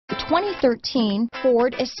2013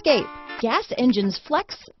 Ford Escape. Gas engines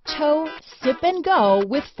flex, tow, sip and go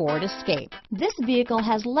with Ford Escape. This vehicle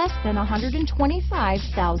has less than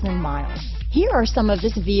 125,000 miles. Here are some of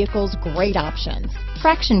this vehicle's great options: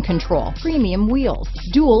 traction control, premium wheels,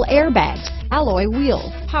 dual airbags, alloy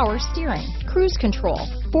wheels, power steering, cruise control,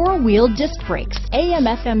 four-wheel disc brakes,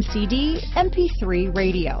 AM/FM CD, MP3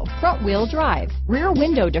 radio, front-wheel drive, rear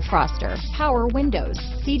window defroster, power windows,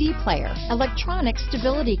 CD player, electronic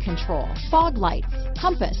stability control, fog lights,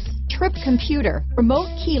 compass, trip computer, remote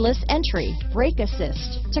keyless entry, brake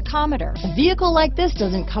assist, tachometer. A vehicle like this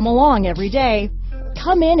doesn't come along every day.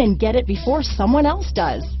 Come in and get it before someone else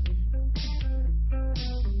does.